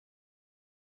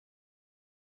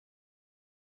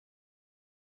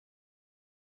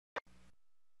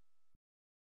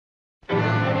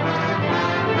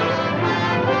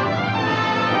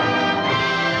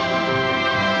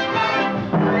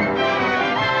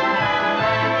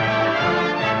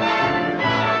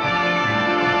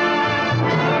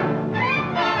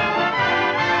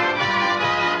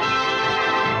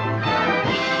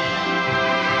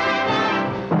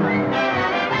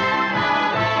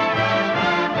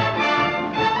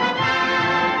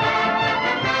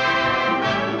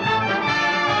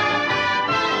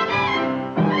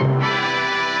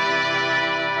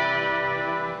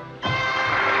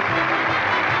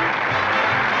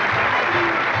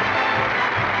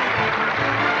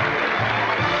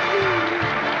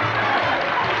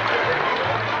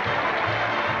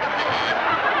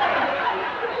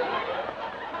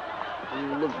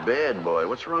boy.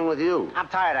 What's wrong with you? I'm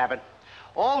tired, Abbott.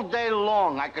 All day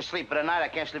long I can sleep, but at night I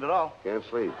can't sleep at all. Can't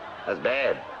sleep. That's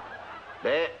bad.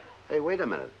 Bad. Hey, wait a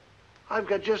minute. I've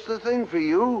got just the thing for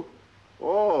you.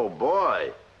 Oh,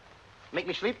 boy. Make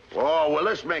me sleep? Oh, well,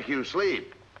 let's make you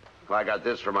sleep. I got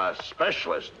this from a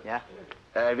specialist. Yeah?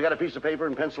 Have you got a piece of paper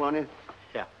and pencil on you?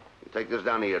 Yeah. You take this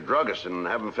down to your druggist and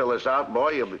have him fill this out.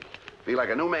 Boy, you'll be like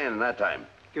a new man in that time.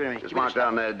 Give it to me. Just mark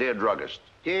down there, dear druggist.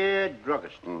 Dear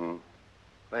druggist. Mm-hmm.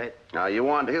 Go ahead. Now,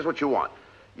 here's what you want.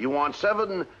 You want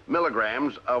 7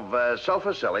 milligrams of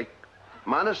sulfoxylic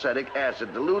monocetic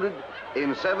acid diluted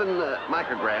in 7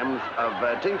 micrograms of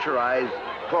tincturized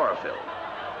chlorophyll.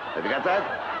 Have you got that?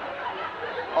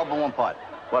 All but one part.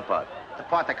 What part? The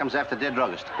part that comes after dear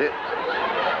druggist.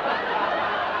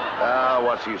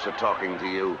 What's the use of talking to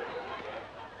you?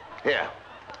 Here,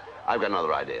 I've got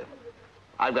another idea.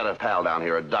 I've got a pal down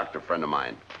here, a doctor friend of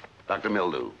mine, Dr.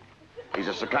 Mildew. He's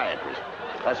a psychiatrist.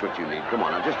 That's what you need. Come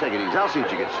on, now, just take it easy. I'll see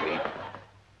that you get sleep.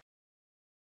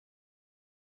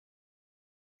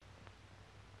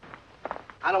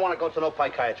 I don't want to go to no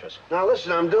psychiatrist. Now,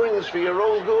 listen, I'm doing this for your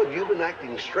own good. You've been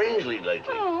acting strangely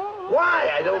lately.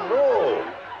 Why? I don't know.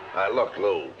 Look,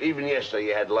 Lou, even yesterday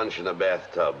you had lunch in the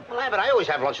bathtub. Well, Abbott, I always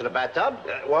have lunch in the bathtub.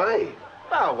 Why?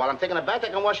 Well, while I'm taking a bath, I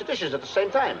can wash the dishes at the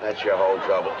same time. That's your whole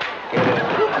trouble. Get in.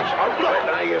 I'll do it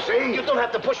now, you see? You don't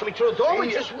have to push me through the door. We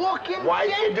just walk in Why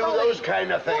gently. do you do those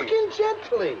kind of things? Walk in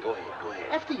gently. Go ahead, go ahead.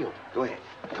 After you. Go ahead.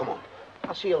 Come on.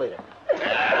 I'll see you later.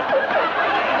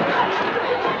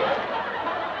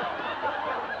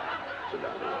 Sit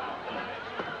down.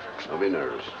 Don't be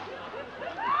nervous.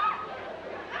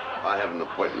 I have an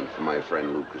appointment for my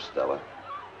friend Lou Costello.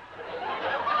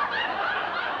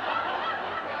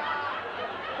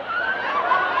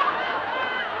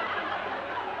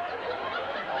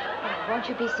 Won't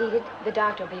you be seated? The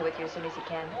doctor will be with you as soon as he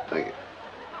can. Thank you.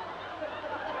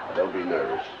 Don't be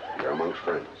nervous. You're amongst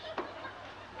friends.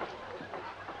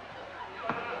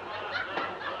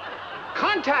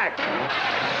 Contact!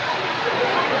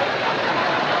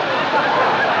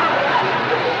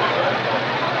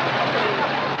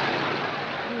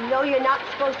 You know you're not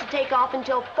supposed to take off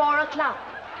until 4 o'clock.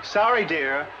 Sorry,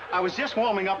 dear. I was just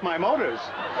warming up my motors.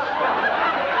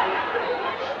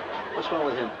 What's wrong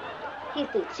with him? He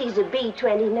thinks he's a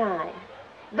B-29,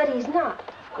 but he's not.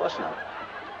 Of course not.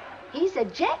 He's a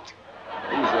jet.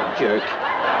 He's a jerk.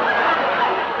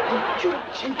 Would you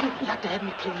gently like to have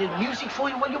me play a little music for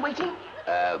you while you're waiting?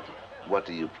 What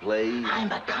do you play? I'm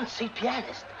a concert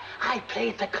pianist. I play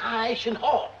at the Carnation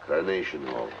Hall. Carnation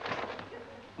Hall.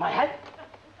 My hat?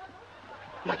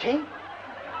 My cane?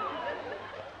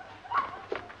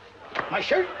 My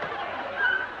shirt?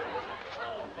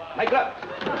 My glove?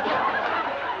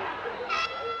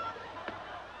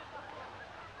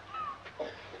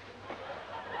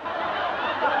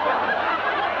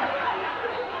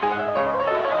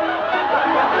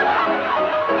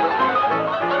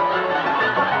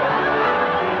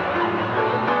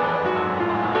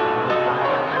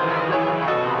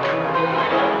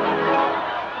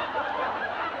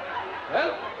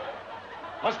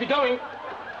 Must be going.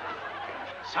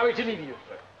 Sorry to leave you.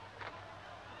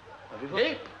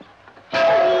 Hey?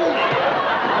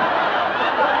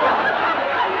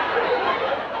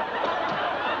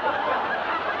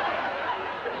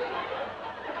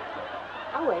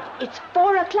 Howard, it's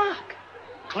 4 o'clock.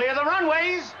 Clear the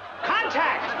runways.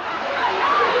 Contact!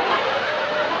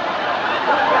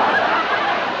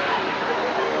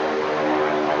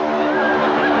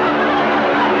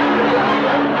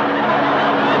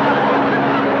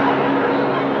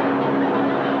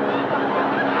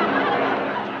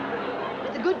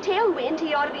 Tailwind,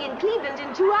 he ought to be in Cleveland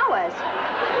in 2 hours.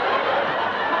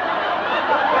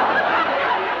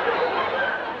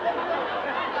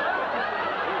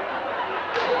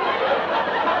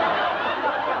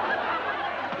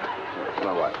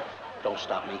 Now what? Don't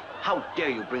stop me. How dare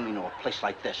you bring me to a place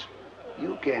like this?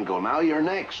 You can't go now. You're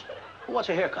next. Who wants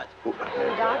a haircut? The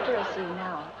doctor will see you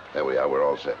now. There we are. We're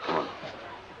all set. Come on.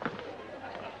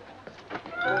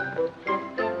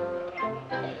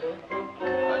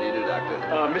 How do you do, Doctor?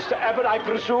 Mr. Abbott, I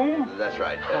presume? That's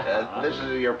right. This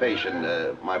is your patient,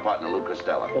 my partner, Lou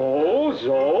Costello. Oh,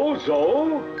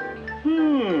 so.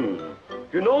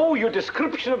 You know, your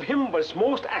description of him was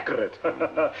most accurate.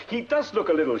 He does look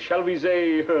a little, shall we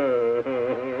say... Yeah.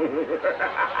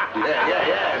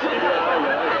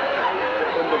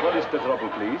 And what is the trouble,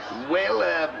 please? Well,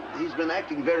 he's been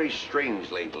acting very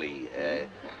strange lately.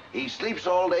 He sleeps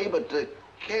all day, but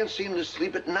can't seem to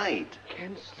sleep at night.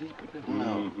 Can't sleep at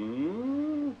night?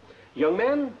 No. Young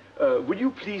man, will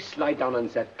you please lie down on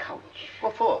that couch?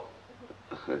 What for?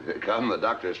 Come, the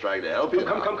doctor's trying to help you.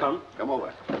 Come. Come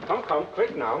over. Come,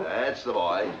 quick now. That's the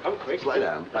boy. Come quick. Lie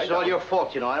down. It's all your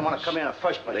fault, you know. I didn't want to come here in the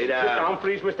first place. Lay Sit down, down.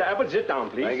 please, Mr. Abbott. Sit down,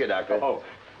 please. Thank you, doctor. Oh,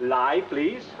 lie,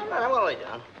 please. I'm going to lay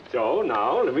down. So,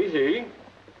 now, let me see.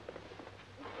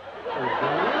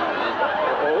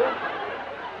 Oh,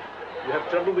 you have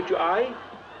trouble with your eye?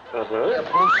 Uh-huh.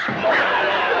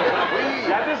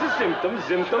 That is a symptom.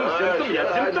 Symptom. Yes,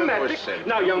 I know symptomatic. it's symptom.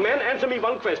 Now, young man, answer me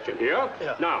one question here.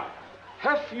 Yeah. Now,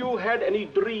 have you had any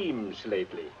dreams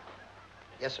lately?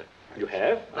 Yes, sir. You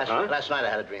have? Last night I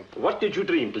had a dream. What did you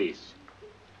dream, please?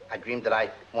 I dreamed that I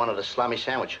wanted a salami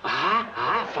sandwich.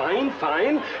 Fine.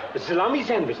 Salami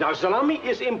sandwich. Now, salami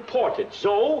is imported,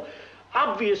 so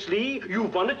obviously you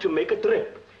wanted to make a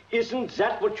trip. Isn't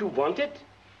that what you wanted?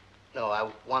 No, I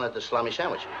wanted the salami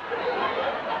sandwich.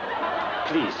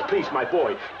 Please, my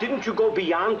boy, didn't you go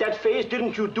beyond that phase?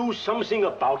 Didn't you do something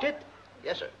about it?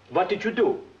 Yes, sir. What did you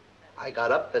do? I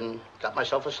got up and got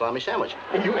myself a salami sandwich.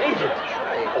 And you ate it?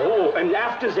 Right. Oh, and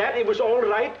after that, it was all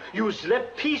right? You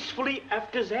slept peacefully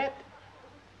after that?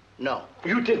 No.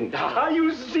 You didn't.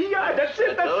 You see, that's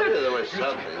it. I told you there was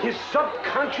something. His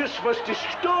subconscious was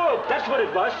disturbed. That's what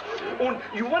it was. And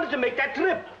you wanted to make that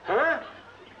trip, huh?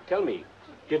 Tell me,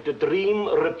 did the dream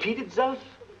repeat itself?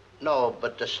 No,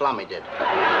 but the salami did.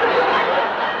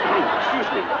 Excuse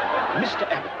me, Mr.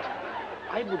 Abbott.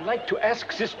 I would like to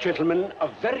ask this gentleman a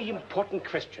very important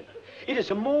question. It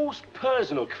is a most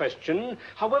personal question.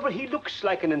 However, he looks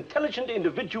like an intelligent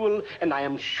individual, and I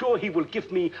am sure he will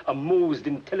give me a most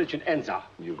intelligent answer.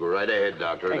 You go right ahead,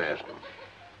 doctor, and Thank ask you. him.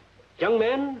 Young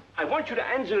man, I want you to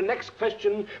answer the next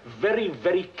question very,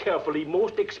 very carefully,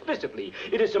 most explicitly.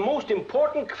 It is a most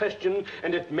important question,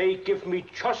 and it may give me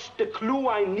just the clue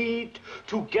I need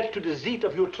to get to the seat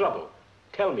of your trouble.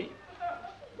 Tell me,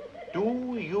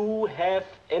 do you have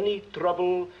any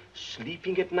trouble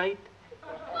sleeping at night?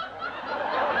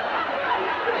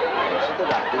 Answer the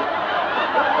doctor.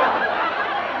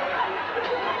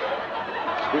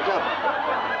 Speak up.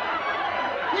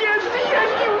 Yes, you see, I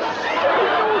knew it.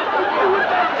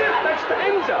 That's the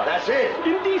answer. That's it.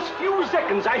 In these few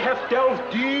seconds, I have delved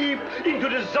deep into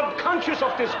the subconscious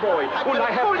of this boy. When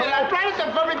I have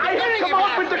come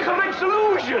up with the correct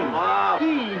solution.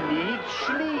 He needs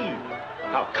sleep.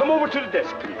 Now, come over to the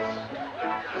desk, please.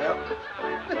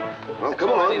 Well, come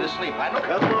on. I need to sleep. I know.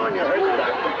 Come on, you heard the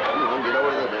doctor. Come on, get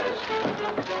over to the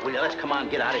desk. Will you let's come on,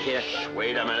 get out of here. Shh,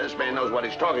 wait a minute. This man knows what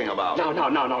he's talking about.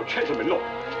 Now, gentlemen, look.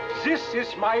 This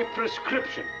is my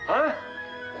prescription, huh?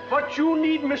 What you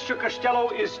need, Mr. Costello,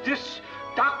 is this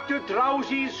Dr.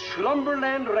 Drowsy's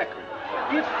Slumberland record.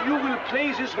 If you will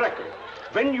play this record,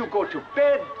 when you go to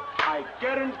bed, I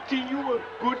guarantee you a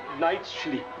good night's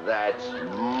sleep. That's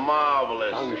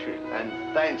marvelous. Dankeschön.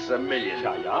 And thanks a million.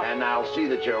 Ja. And I'll see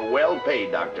that you're well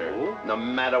paid, doctor. Oh. No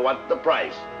matter what the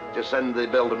price. Just send the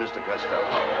bill to Mr. Costello.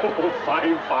 Oh,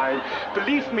 fine.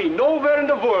 Believe me, nowhere in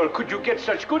the world could you get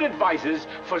such good advices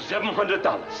for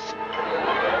 $700.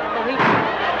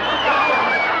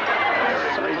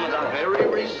 Very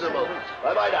reasonable.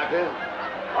 Bye-bye, doctor.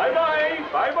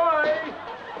 Bye-bye.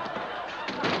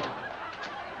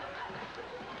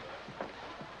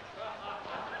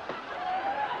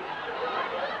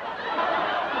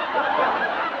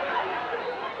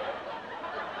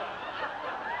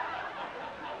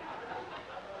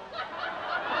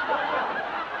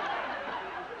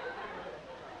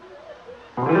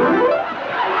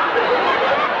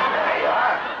 There you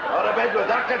are. Go to bed with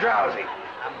Dr. Drowsy.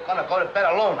 I'm gonna go to bed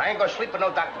alone. I ain't gonna sleep with no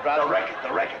Dr. The Drowsy.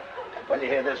 record. When you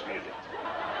hear this music.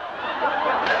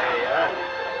 There you are.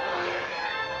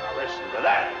 Now listen to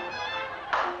that.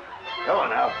 Come on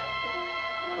now.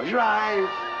 Close your eyes.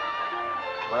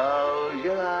 Close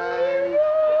your eyes.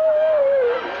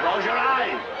 Close your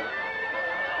eyes.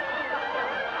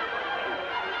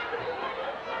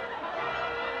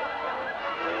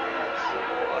 That's the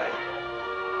boy.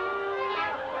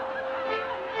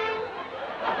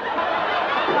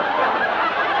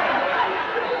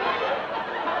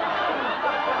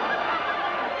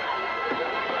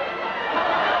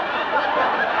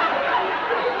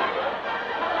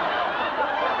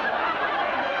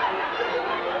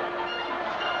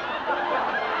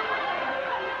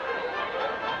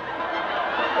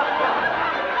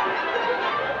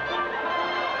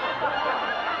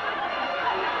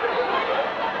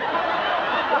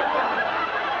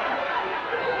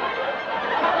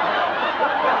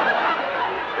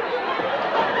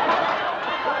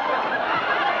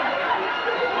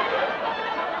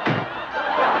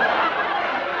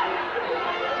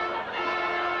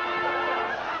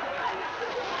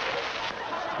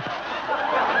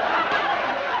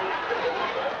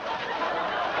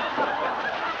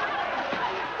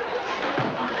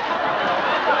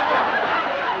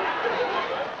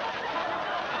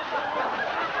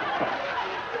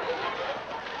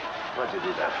 What'd you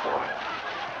do that for?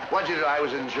 What'd you do? I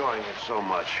was enjoying it so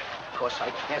much. Of course,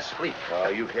 I can't sleep. Oh,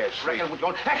 you can't sleep. Record was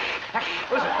going...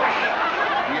 Listen.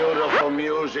 Beautiful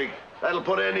music. That'll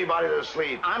put anybody to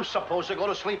sleep. I'm supposed to go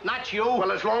to sleep, not you.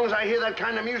 Well, as long as I hear that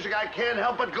kind of music, I can't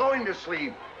help but going to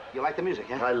sleep. You like the music,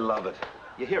 huh? I love it.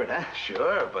 You hear it, huh?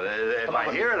 Sure, but if Come I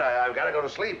on, hear it, I've got to go to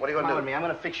sleep. What are you going to do? With me. I'm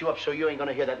going to fix you up so you ain't going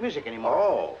to hear that music anymore.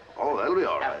 Oh, that'll be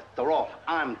all right. After all,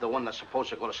 I'm the one that's supposed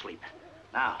to go to sleep.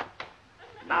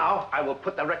 Now, I will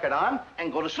put the record on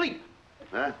and go to sleep.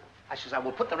 Huh? I says I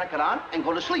will put the record on and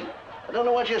go to sleep. I don't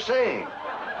know what you're saying.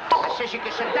 I says you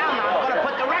can sit down now. I'm going to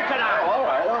put the record on. Oh, all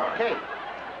right. Okay.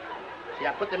 See,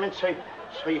 I put them in so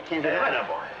you can't hear the record.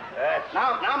 Boy.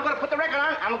 Now I'm going to put the record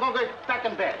on. I'm going to get back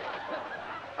in bed.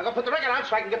 I'm going to put the record on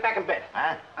so I can get back in bed.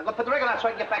 Huh? I'm going to put the record on so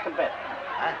I can get back in bed.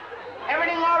 Huh?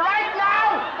 Everything all right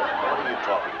now? What are you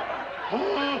talking about?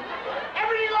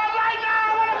 Everything all right now?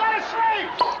 I want to go to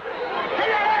sleep.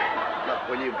 Hear it? Look,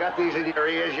 when you've got these in your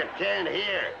ears, you can't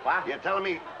hear. What? You're telling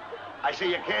me... I say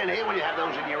you can't hear when you have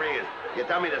those in your ears. You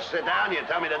tell me to sit down, you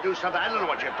tell me to do something. I don't know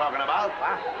what you're talking about.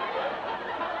 What?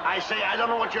 I say I don't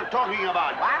know what you're talking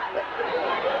about. What?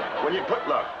 When you put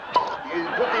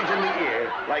these in the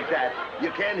ear like that, you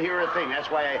can't hear a thing.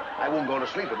 That's why I won't go to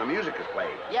sleep when the music is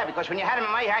playing. Yeah, because when you had him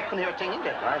in my ear, I couldn't hear a thing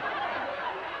either. Right?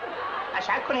 I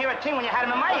said I couldn't hear a thing when you had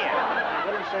him in my ear.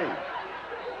 What are you saying?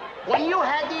 When you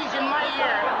had these in my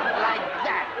ear like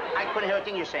that, I couldn't hear a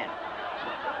thing you're saying.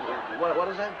 What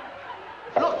is that?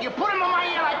 Look, you put him in my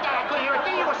ear like that, I couldn't hear a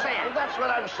thing you were saying. Well, that's what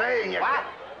I'm saying. What?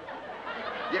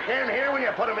 You can't hear when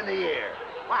you put them in the ear.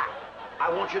 What?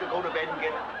 I want you to go to bed and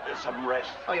get some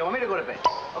rest. Oh, you want me to go to bed?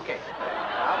 Okay.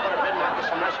 I'll go to bed and I'll get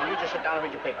some rest, and you just sit down and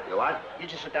read your paper. You what? You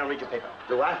just sit down and read your paper.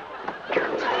 Do what? Just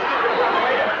sit down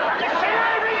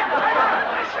and read your paper!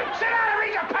 Sit down and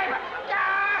read your paper!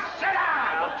 Yeah, sit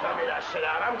down! Don't tell me to sit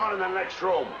down. I'm going in the next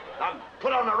room. I'll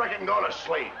put on the record and go to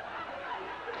sleep.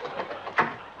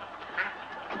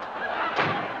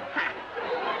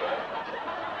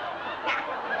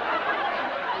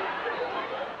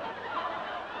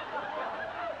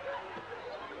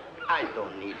 I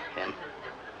don't need him.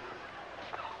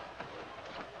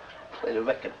 Play the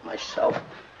record myself.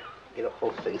 Get the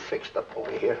whole thing fixed up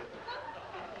over here.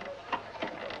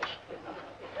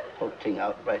 Whole thing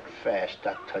out right fast,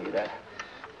 I'll tell you that.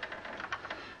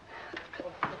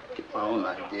 Get my own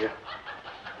idea.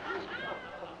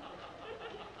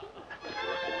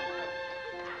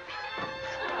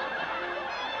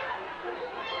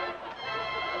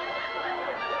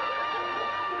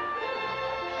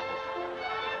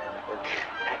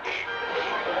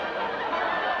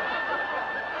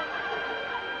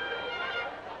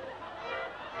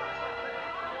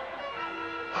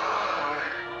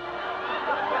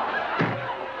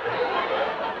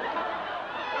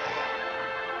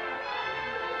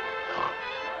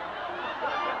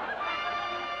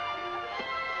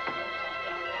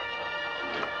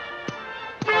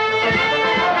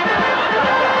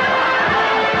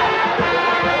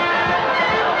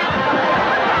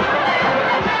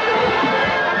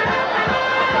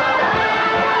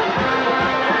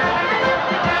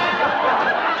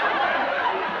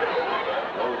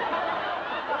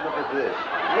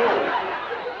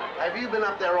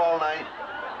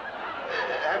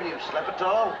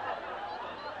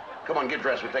 Come on, get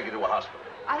dressed. We'll take you to a hospital.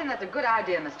 I think that's a good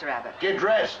idea, Mr. Abbott. Get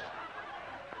dressed.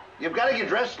 You've got to get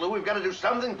dressed, Lou. We've got to do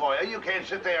something for you. You can't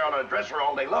sit there on a dresser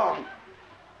all day long.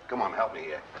 Come on, help me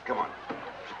here. Come on.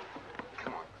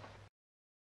 Come on.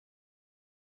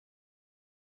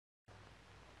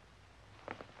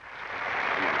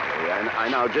 Come on, Larry. I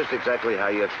know just exactly how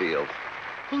you feel.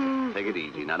 Take it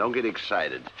easy. Now, don't get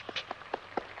excited.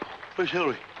 Where's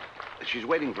Hillary? She's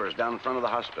waiting for us down in front of the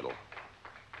hospital.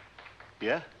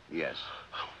 Yeah? Yes.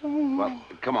 Well,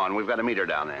 come on. We've got to meet her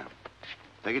down there.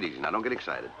 Take it easy. Now, don't get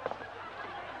excited.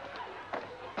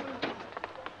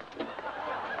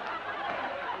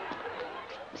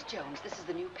 Miss Jones, this is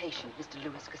the new patient, Mr.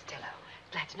 Louis Costello.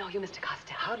 Glad to know you, Mr.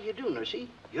 Costello. How do you do, nursey?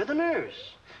 You're the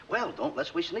nurse. Well, don't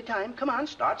let's waste any time. Come on,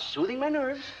 start soothing my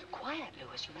nerves. Quiet,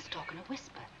 Louis. You must talk in a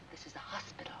whisper. This is a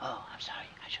hospital. Oh, I'm sorry.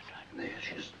 I shouldn't try.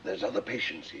 There's other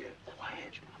patients here.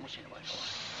 Quiet. I'm gonna say the word.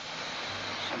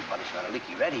 Somebody's got a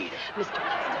leaky red heater. Mr.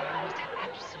 Costello, you must have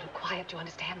absolute quiet to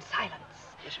understand silence.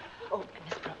 Yes, sir. Oh, and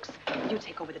Miss Brooks, you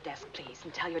take over the desk, please,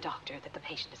 and tell your doctor that the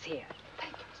patient is here.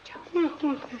 Thank you, Miss Jones.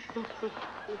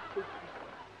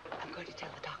 I'm going to tell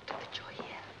the doctor that you're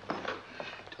here.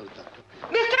 Tell the doctor.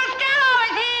 Mr. Costello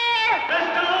is here!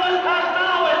 Mr. Louis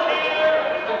Costello is here!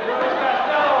 Mr. Louis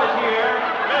Costello is here!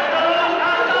 Mr. Louis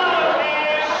Costello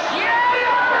is here!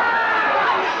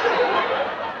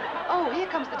 Oh, here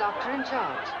comes the doctor in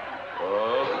charge.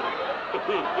 Oh.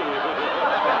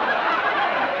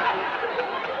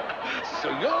 So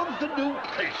you're the new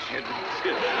patient.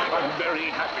 I'm very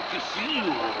happy to see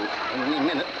you. Any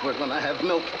minute, we're gonna have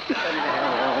milk.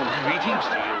 Greetings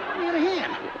to you. I had a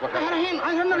hand.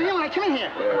 I had another hand when I came in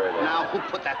here. Now, who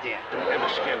put that there? Don't ever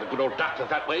scare the good old doctor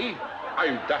that way.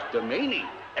 I'm Dr. Maney,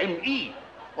 M.E.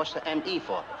 What's the M.E.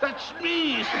 for? That's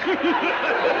me. Come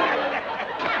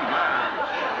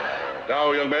on.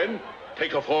 Now, young man,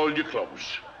 take off all your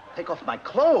clothes. Take off my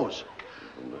clothes.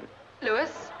 Louis,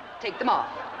 take them off.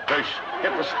 Nice.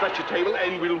 Get the stretcher table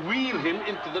and we'll wheel him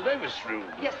into the nervous room.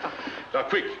 Yes, doctor. Now,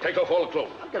 quick, take off all the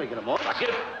clothes. I'm gonna get them off. Now, get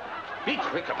him. Be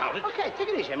quick about it. Okay, take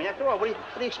it easy. I mean, after all, what do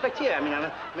you expect here? I mean,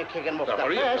 I'm making them off Now, the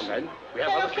hurry up, first. young man. We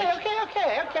have other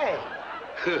Okay.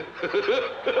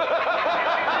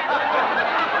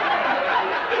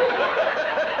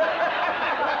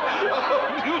 Oh,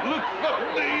 you look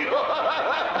funny.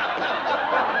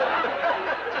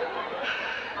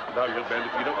 Now, young man,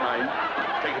 if you don't mind,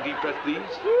 take a deep breath, please.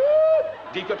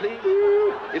 Deeper, please.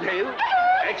 Inhale.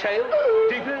 Exhale.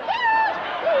 Deeper.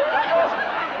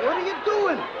 What are you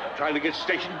doing? Trying to get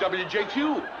station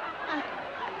WJQ.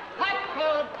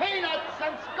 Popcorn, peanuts,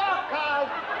 and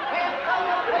scorecards. Can't tell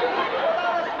your patients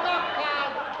without a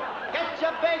scorecard. Get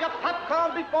your bag of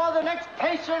popcorn before the next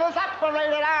patient is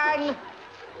operated on.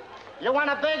 You want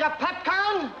a bag of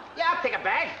popcorn? Yeah, I'll take a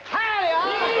bag. Hurry up!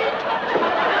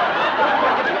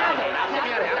 Get me out of here now. Get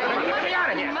me out of here. Get me out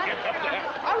of here. Get up there.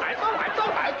 All right.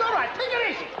 Take it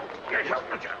easy. Get up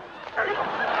there.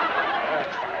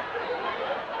 That's fine.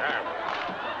 Now,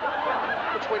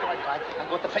 Which way do I try? I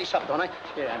go with the face up, don't I?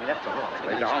 Yeah, I mean, that's the wrong.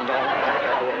 lay down.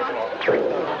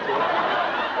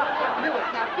 Louis,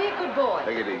 now be a good boy.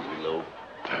 Take it easy, Lou.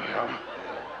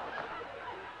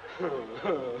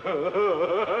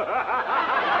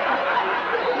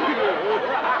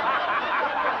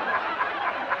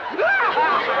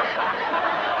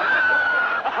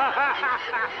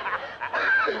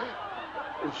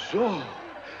 So,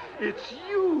 it's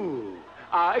you.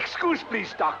 Excuse,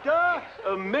 please, doctor.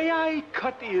 May I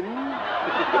cut in?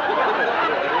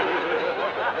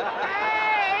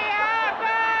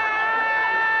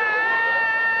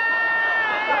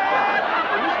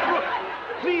 Miss Brooke,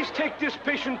 please take this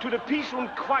patient to the peace and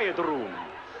quiet room.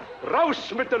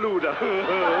 Raus mit der Luder.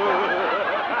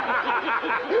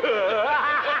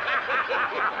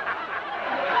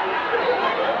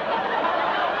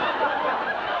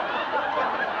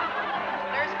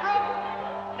 Nurse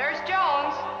Brooke, Nurse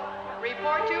Jones,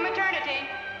 report to maternity.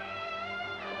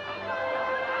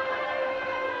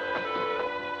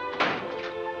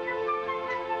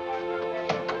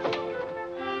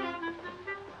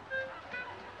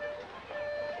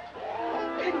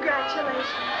 Congratulations.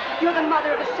 You're the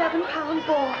mother of a 7-pound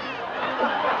boy.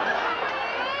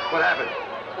 What happened?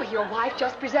 Well, your wife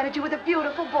just presented you with a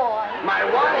beautiful boy. My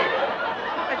wife!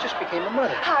 I just became a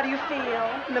mother. How do you feel?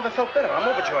 Never felt better. I'm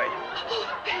overjoyed. Oh,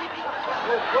 baby.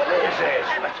 What is this?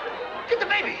 Get the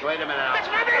baby. Wait a minute now. That's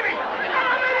my baby.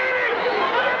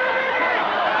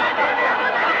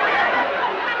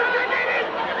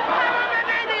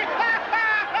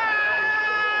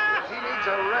 He needs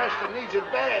a rest and needs it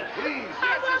bad. Please.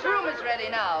 Yes, his room is ready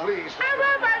now. Please. I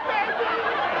want my baby.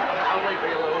 I'll wait for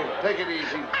you, Lou. Take it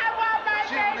easy. I want my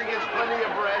See if he baby. gets plenty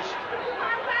of rest. I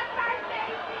want my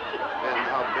baby. And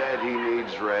how bad he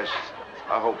needs rest.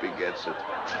 I hope he gets it. I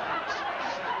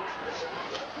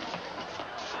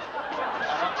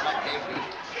want my baby.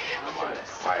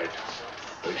 Quiet.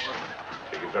 Please,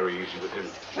 take it very easy with him.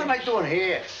 What am I doing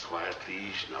here? Quiet,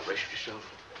 please. Now rest yourself.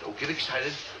 Don't get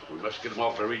excited. We must get him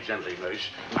off very gently, nurse.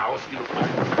 Now, if you don't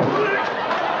mind. Get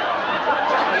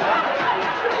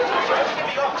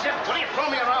me off, Zip. What are you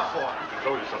throwing me around for?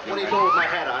 Control yourself, What are young you man. doing with my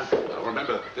hat on? Now,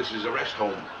 remember, this is a rest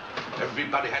home.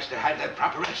 Everybody has to have that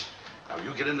proper rest. Now,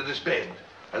 you get into this bed.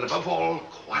 And above all,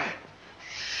 quiet.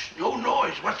 Shh, no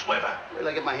noise whatsoever. Wait till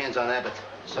I get my hands on Abbott.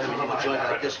 So I'm a joint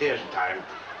like this here. Time.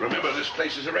 Remember, this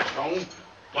place is a rest home.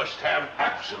 Must have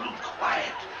absolute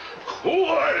quiet.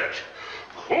 Quiet!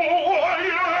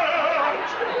 Quiet!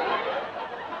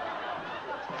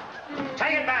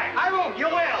 Take it back. I won't. You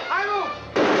will. I won't.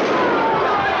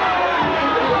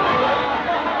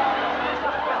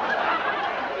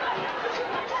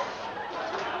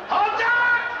 Hold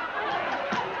on!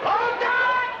 Hold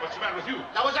on! What's the matter with you?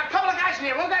 There was a couple of guys in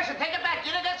here. One guy said, take it back.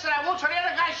 The other guy said, I won't. So the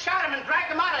other guy shot him and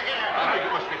dragged him out of here. You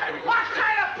must be having... What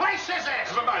kind of place is this?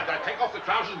 Never mind that. Take off the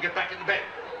trousers and get back in the bed.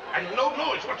 And no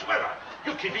noise whatsoever.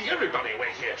 You're keeping everybody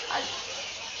awake here. I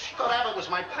thought Abbott was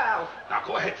my pal. Now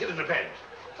go ahead, get in the bed.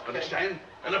 Understand?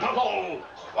 And above all,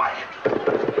 quiet.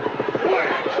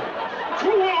 Quiet!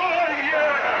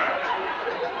 Quiet!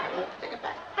 Take it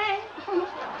back.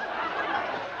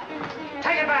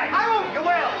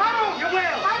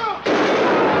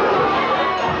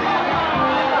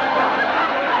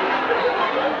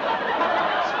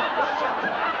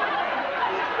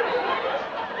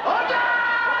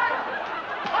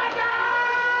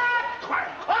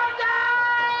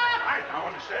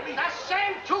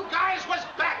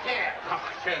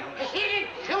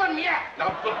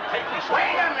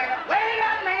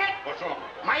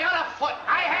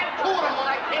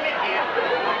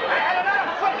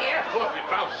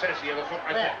 says here, the foot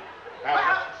right There. there.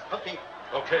 Okay.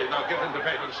 Okay, now get into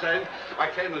bed, understand? I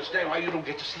can't understand why you don't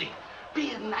get to sleep.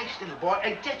 Be a nice little boy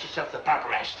and get yourself the proper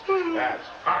rest. That's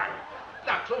fine.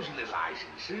 Now, close your little eyes,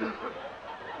 you see?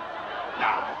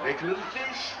 Now, make a little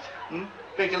fist.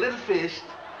 Make a little fist.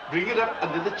 Bring it up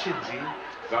under the chinsy.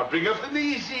 Now, bring up the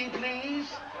kneesy, please.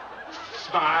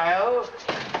 Smile.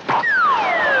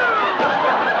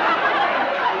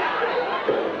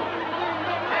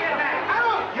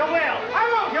 You will.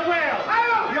 You will.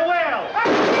 You will.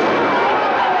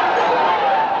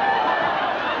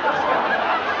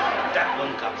 That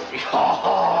one got me.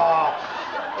 Oh,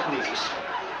 please.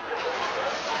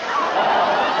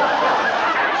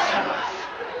 That's enough.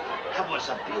 That was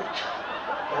a beaut.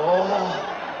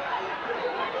 Oh.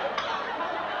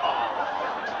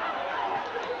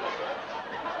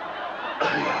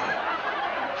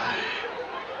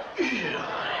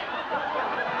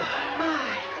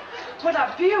 My, what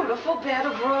a beautiful bed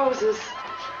of roses.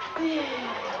 Yeah.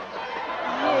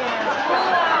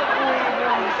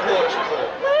 The water's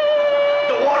cold.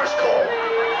 The water's cold.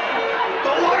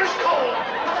 The water's cold.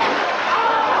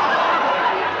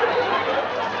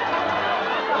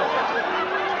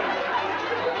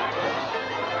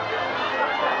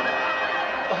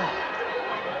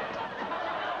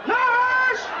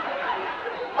 Nurse!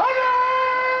 Oh,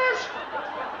 nurse!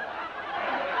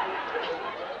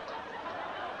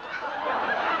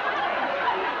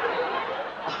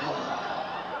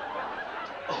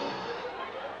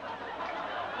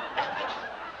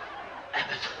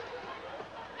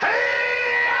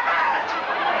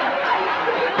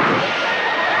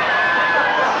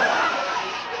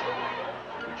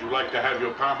 Would you like to have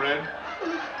your palm read?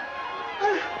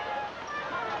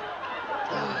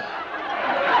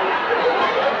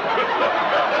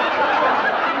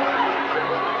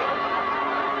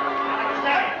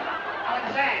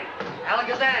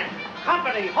 Alakazam,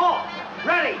 company, halt,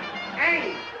 ready,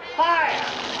 aim, fire.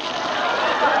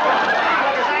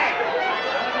 Alakazam.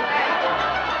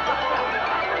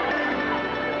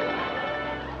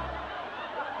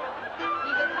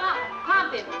 He's a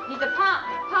pump him. He's a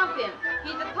pump him.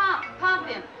 He's a pump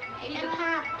him. He's a pump him. He's a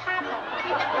pump him.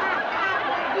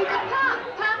 He's a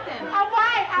pump him. All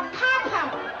right, I'll pop him.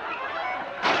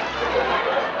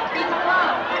 He's a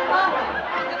pump him.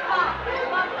 He's a pump him.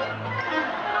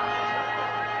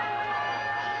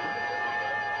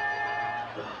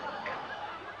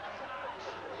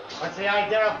 What's the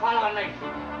idea of following me?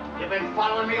 You've been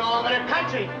following me all over the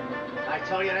country. I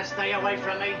told you to stay away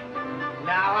from me.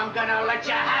 Now I'm gonna let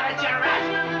you have it, you rat!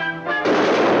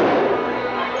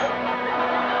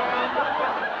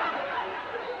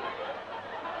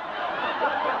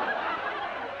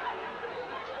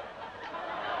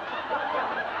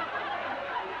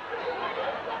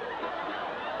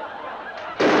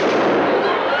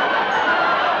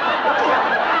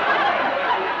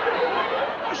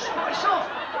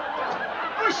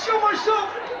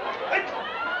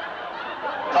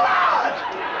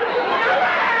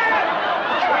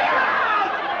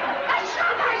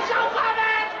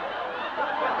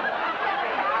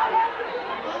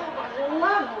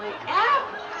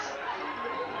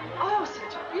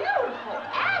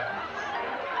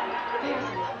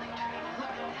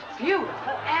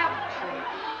 Beautiful apple tree.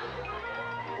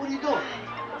 What are you doing?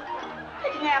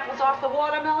 Picking apples off the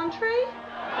watermelon tree.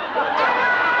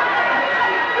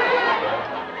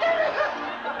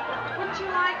 Wouldn't you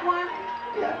like one?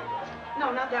 Yeah.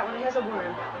 No, not that one. It has a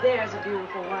worm. There's a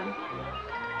beautiful one.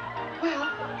 Well,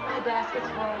 my basket's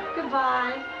full.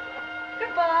 Goodbye.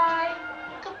 Goodbye.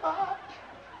 Goodbye.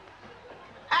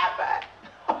 Abbott.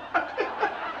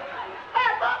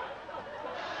 Abbott.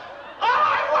 All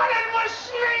I wanted was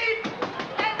sleep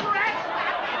and rest,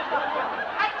 Abbott.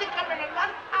 I think I'm in a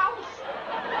nut house.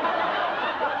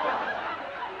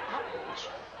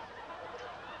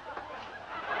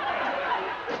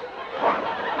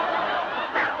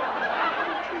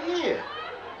 Tree here.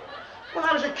 When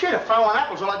I was a kid, if I want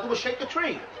apples, all I do was shake the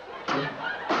tree.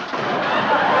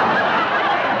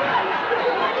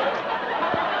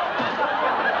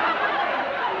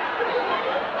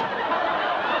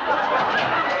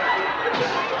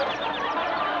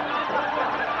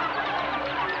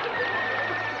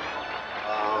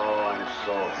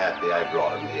 Happy I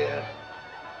brought him here.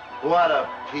 What a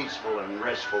peaceful and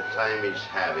restful time he's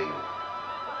having.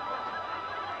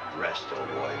 Rest, old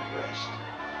boy, rest.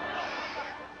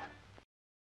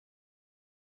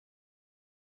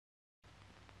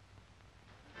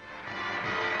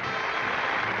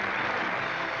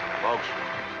 Folks,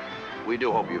 we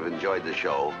do hope you've enjoyed the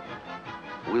show.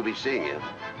 We'll be seeing you.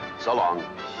 So long.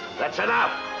 That's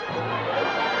enough!